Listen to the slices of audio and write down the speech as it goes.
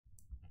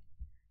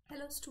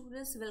Hello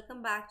students,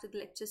 welcome back to the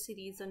lecture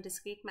series on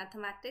discrete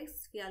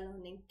mathematics. We are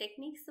learning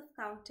techniques of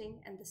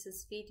counting and this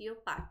is video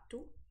part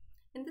 2.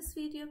 In this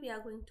video we are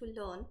going to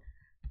learn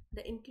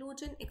the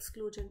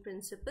inclusion-exclusion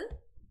principle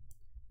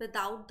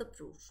without the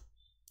proof.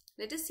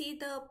 Let us see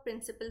the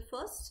principle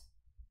first.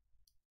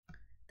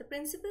 The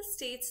principle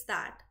states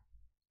that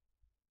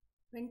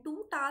when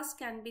two tasks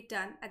can be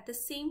done at the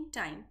same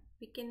time,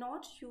 we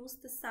cannot use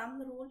the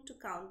sum rule to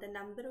count the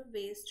number of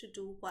ways to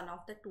do one of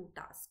the two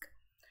tasks.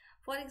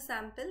 For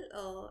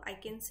example, I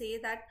can say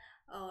that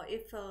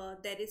if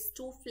there is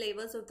two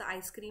flavors of the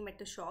ice cream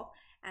at a shop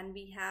and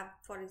we have,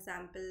 for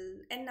example,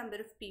 n number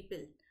of people,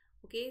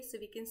 okay, so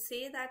we can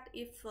say that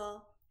if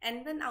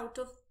n1 out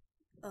of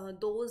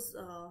those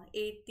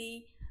ate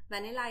the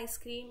vanilla ice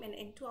cream and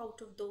n2 out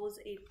of those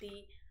ate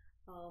the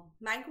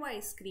mango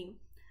ice cream,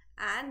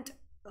 and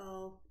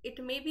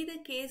it may be the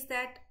case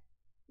that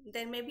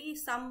there may be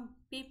some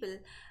people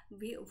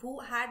who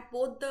had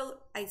both the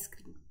ice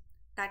cream.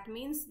 That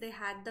means they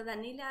had the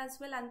vanilla as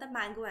well and the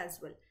mango as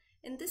well.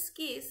 In this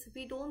case,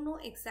 we don't know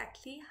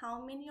exactly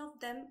how many of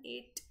them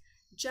ate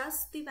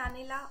just the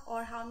vanilla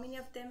or how many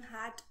of them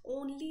had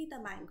only the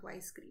mango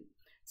ice cream.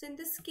 So in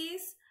this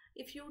case,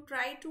 if you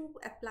try to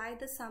apply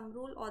the sum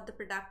rule or the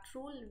product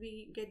rule,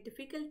 we get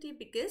difficulty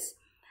because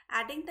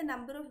adding the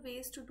number of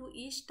ways to do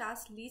each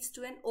task leads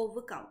to an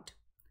overcount,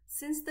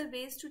 since the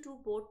ways to do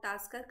both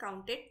tasks are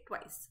counted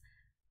twice.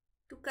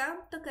 To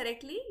count the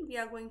correctly, we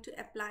are going to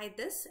apply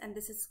this, and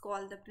this is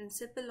called the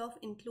principle of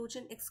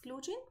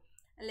inclusion-exclusion.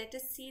 And let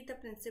us see the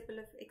principle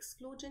of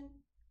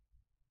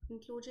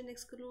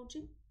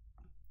inclusion-exclusion.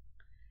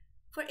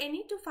 For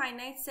any two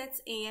finite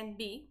sets A and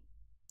B,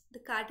 the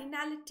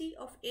cardinality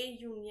of A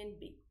union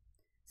B.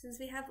 Since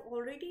we have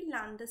already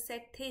learned the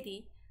set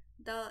theory,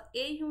 the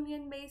A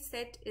union B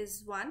set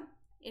is one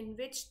in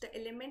which the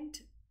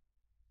element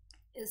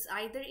is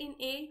either in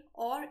A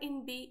or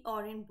in B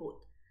or in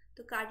both.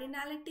 The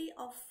cardinality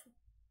of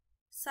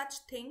such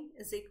thing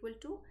is equal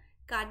to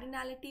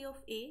cardinality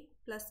of A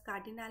plus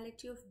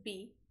cardinality of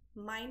B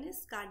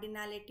minus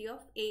cardinality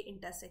of A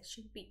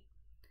intersection B.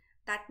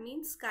 That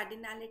means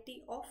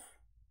cardinality of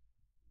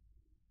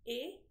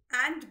A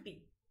and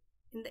B.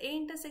 In the A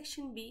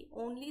intersection B,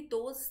 only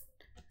those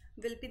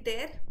will be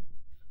there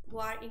who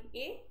are in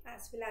A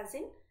as well as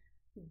in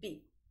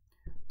B.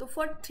 So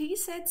for three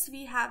sets,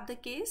 we have the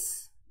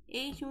case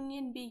A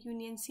union B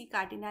union C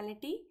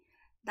cardinality.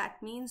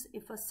 That means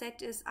if a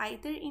set is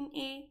either in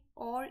A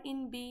or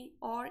in B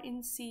or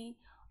in C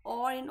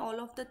or in all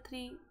of the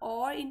three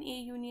or in A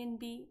union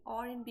B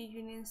or in B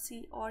union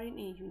C or in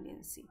A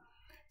union C.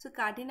 So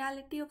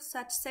cardinality of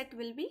such set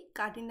will be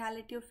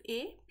cardinality of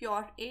A,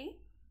 pure A,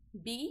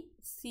 B,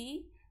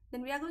 C.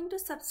 Then we are going to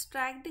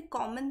subtract the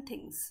common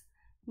things.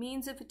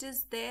 Means if it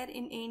is there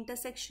in A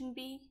intersection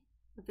B,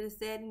 if it is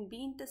there in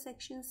B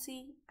intersection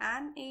C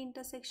and A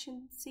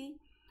intersection C,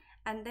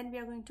 and then we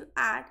are going to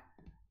add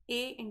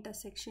A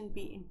intersection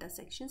B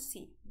intersection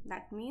C.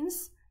 That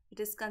means it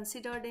is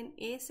considered in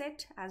A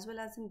set as well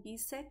as in B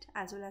set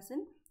as well as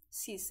in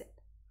C set.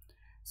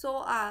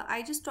 So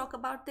I just talk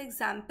about the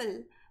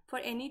example for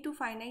any two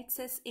finite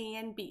sets A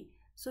and B.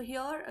 So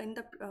here in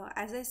the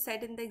as I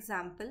said in the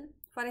example,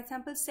 for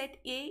example, set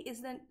A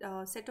is the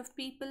set of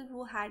people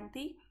who had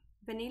the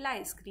vanilla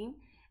ice cream,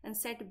 and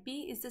set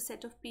B is the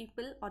set of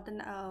people or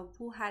the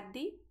who had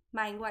the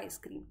mango ice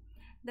cream.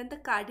 Then the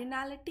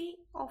cardinality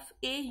of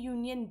A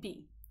union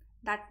B,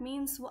 that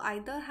means who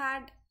either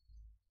had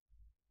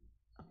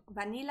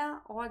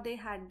vanilla or they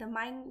had the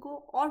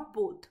mango or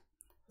both.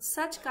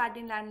 Such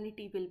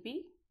cardinality will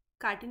be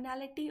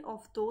cardinality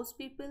of those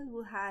people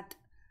who had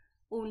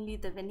only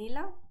the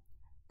vanilla,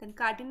 then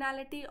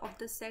cardinality of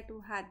the set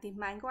who had the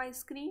mango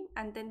ice cream,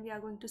 and then we are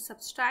going to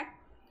subtract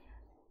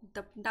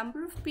the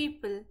number of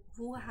people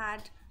who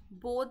had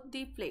both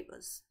the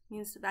flavors,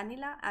 means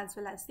vanilla as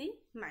well as the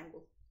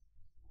mango.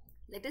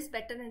 Let us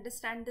better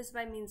understand this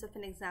by means of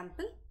an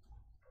example.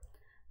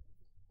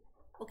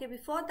 Okay,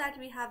 before that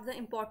we have the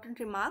important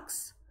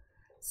remarks.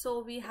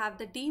 So we have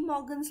the De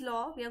Morgan's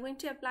law. We are going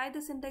to apply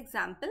this in the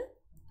example.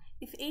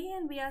 If A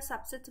and B are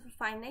subsets of a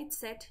finite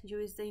set, U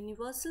is the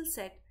universal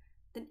set,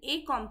 then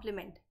A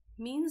complement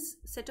means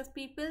set of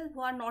people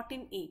who are not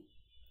in A.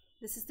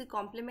 This is the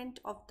complement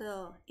of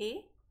the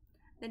A.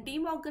 The De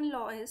Morgan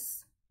law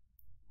is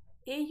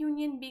A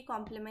union B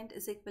complement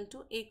is equal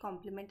to A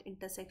complement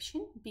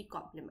intersection B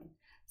complement.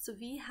 So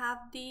we have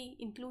the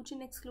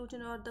inclusion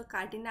exclusion or the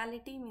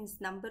cardinality, means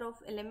number of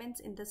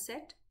elements in the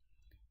set,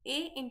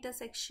 A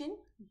intersection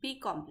B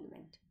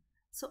complement.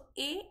 So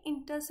A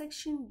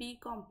intersection B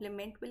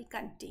complement will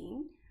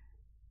contain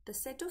the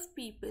set of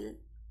people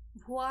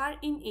who are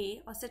in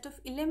A or set of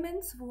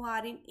elements who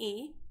are in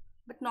A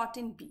but not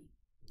in B.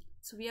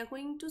 So we are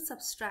going to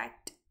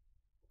subtract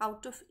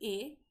out of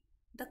A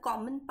the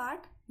common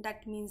part,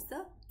 that means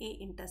the A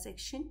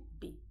intersection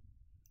B.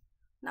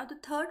 Now the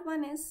third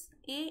one is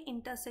A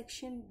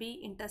intersection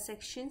B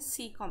intersection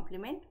C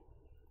complement,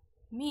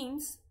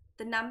 means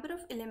the number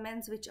of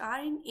elements which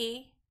are in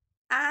A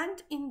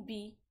and in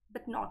B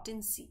but not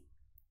in C.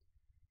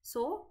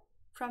 So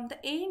from the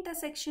A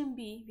intersection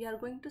B, we are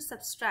going to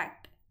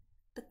subtract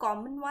the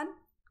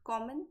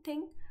common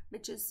thing,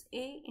 which is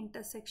A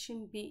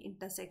intersection B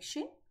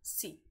intersection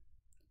C.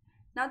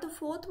 Now the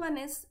fourth one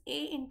is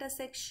A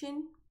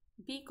intersection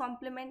B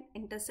complement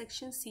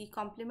intersection C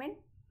complement,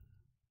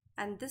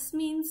 and this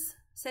means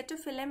set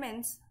of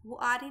elements who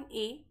are in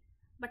A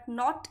but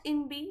not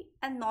in B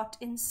and not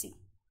in C.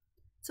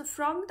 So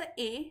from the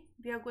A,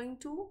 we are going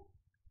to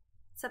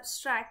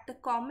subtract the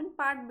common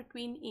part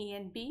between A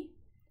and B,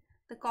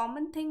 the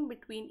common thing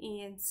between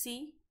A and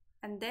C,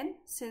 and then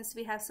since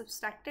we have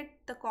subtracted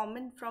the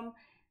common from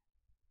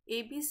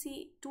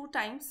ABC 2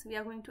 times, we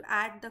are going to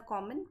add the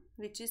common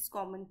which is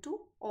common to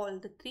all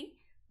the three,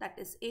 that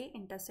is A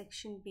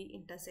intersection B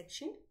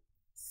intersection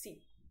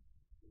C.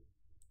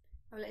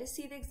 Now let's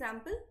see the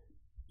example.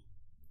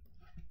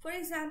 For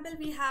example,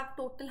 we have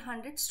total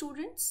 100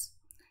 students.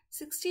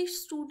 60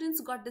 students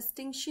got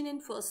distinction in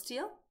first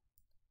year,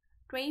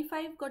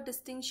 25 got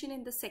distinction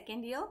in the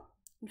second year,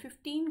 and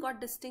 15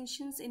 got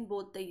distinctions in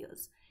both the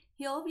years.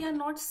 Here we are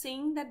not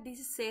saying that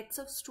these sets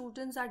of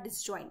students are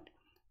disjoint.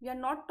 We are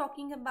not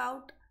talking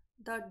about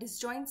the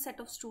disjoint set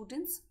of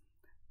students.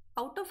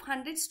 Out of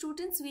 100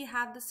 students, we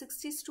have the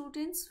 60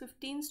 students,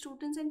 15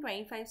 students and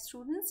 25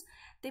 students.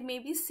 They may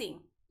be same.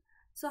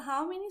 So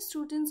how many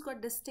students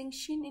got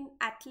distinction in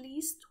at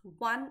least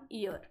 1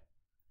 year?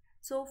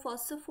 So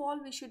first of all,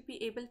 we should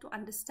be able to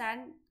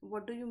understand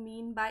what do you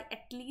mean by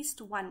at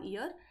least 1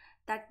 year.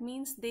 That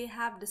means they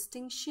have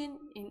distinction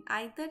in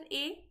either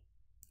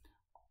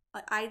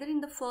either in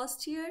the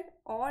first year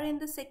or in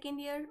the second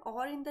year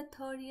or in the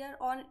third year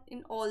or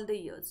in all the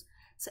years.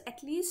 So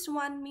at least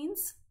one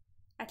means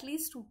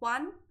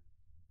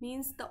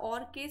the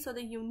OR case or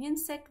the union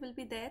set will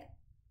be there.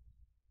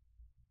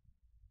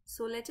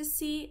 So let us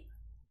see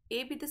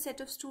A be the set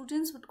of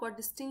students who got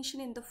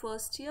distinction in the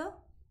first year.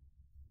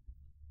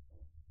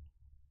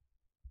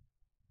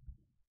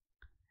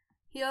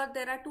 Here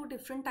there are two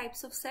different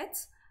types of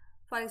sets.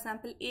 For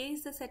example, A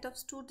is the set of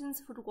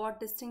students who got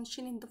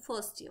distinction in the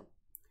first year,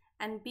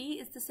 and B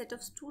is the set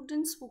of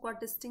students who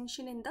got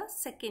distinction in the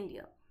second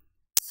year.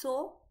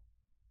 So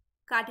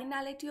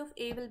cardinality of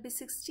A will be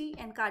 60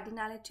 and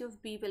cardinality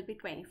of B will be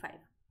 25.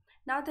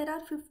 Now there are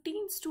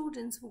 15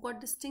 students who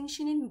got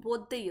distinction in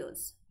both the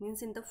years,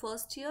 means in the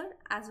first year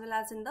as well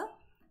as in the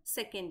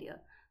second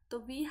year.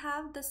 So we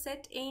have the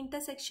set A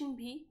intersection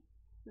B,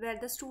 where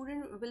the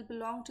student will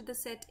belong to the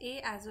set A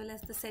as well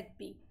as the set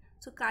B.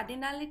 So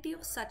cardinality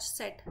of such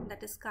set,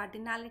 that is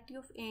cardinality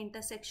of A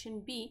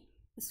intersection B,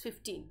 is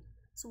 15.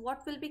 So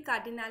what will be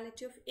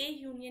cardinality of A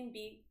union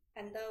B?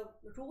 And the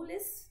rule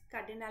is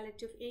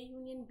cardinality of A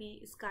union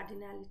B is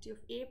cardinality of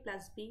A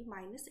plus B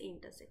minus A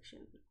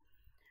intersection B.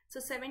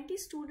 So 70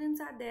 students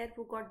are there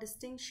who got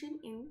distinction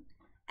in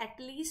at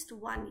least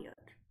 1 year.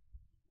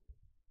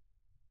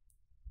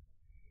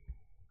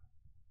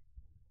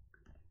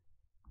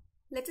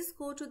 Let us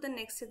go to the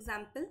next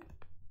example,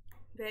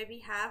 where we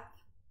have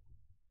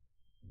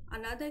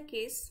another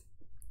case.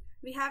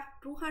 We have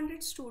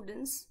 200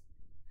 students.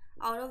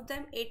 Out of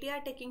them, 80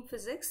 are taking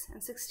physics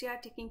and 60 are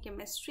taking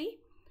chemistry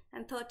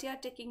and 30 are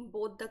taking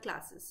both the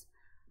classes.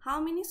 How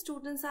many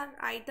students are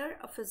either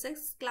a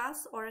physics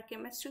class or a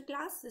chemistry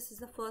class? This is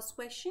the first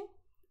question.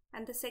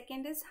 And the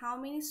second is, how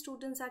many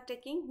students are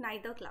taking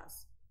neither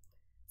class?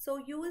 So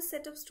U is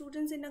set of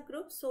students in a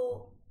group.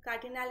 So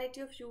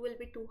cardinality of U will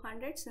be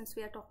 200, since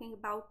we are talking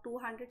about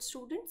 200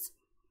 students.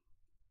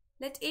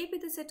 Let A be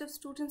the set of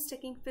students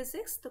taking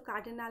physics. The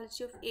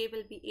cardinality of A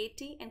will be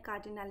 80 and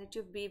cardinality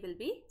of B will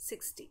be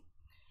 60.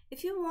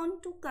 If you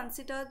want to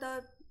consider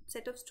the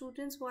set of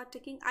students who are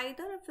taking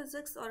either a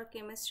physics or a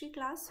chemistry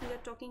class, we are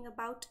talking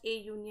about A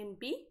union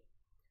B.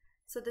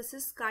 So this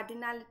is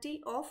cardinality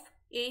of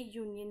A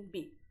union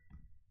B.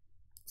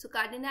 So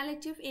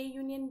cardinality of A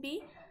union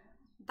B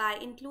by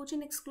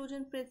inclusion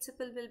exclusion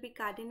principle will be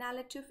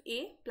cardinality of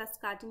A plus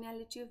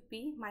cardinality of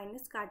B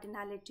minus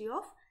cardinality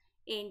of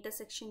A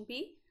intersection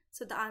B.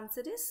 So the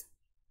answer is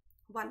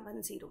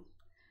 110.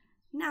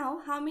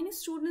 Now how many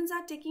students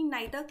are taking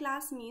neither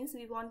class means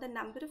we want the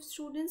number of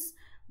students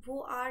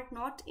who are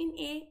not in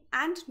A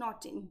and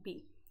not in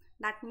B.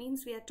 That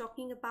means we are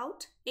talking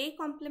about A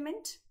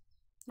complement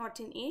not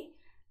in A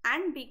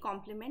and B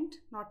complement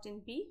not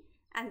in B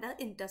and the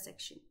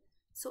intersection.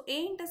 So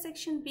A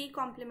intersection B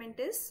complement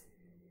is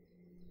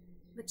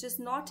which is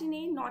not in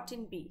A, not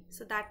in B.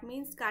 So that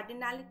means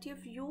cardinality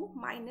of U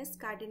minus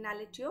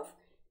cardinality of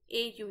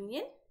A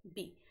union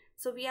B.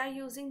 So we are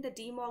using the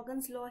De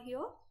Morgan's law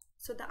here.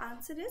 So the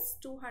answer is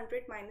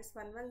 200 minus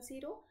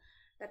 110.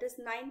 That is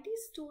 90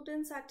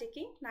 students are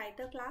taking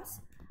neither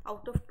class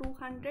out of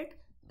 200.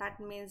 That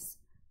means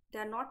they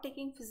are not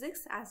taking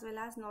physics as well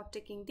as not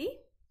taking the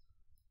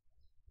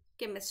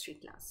chemistry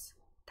class.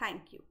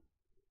 Thank you.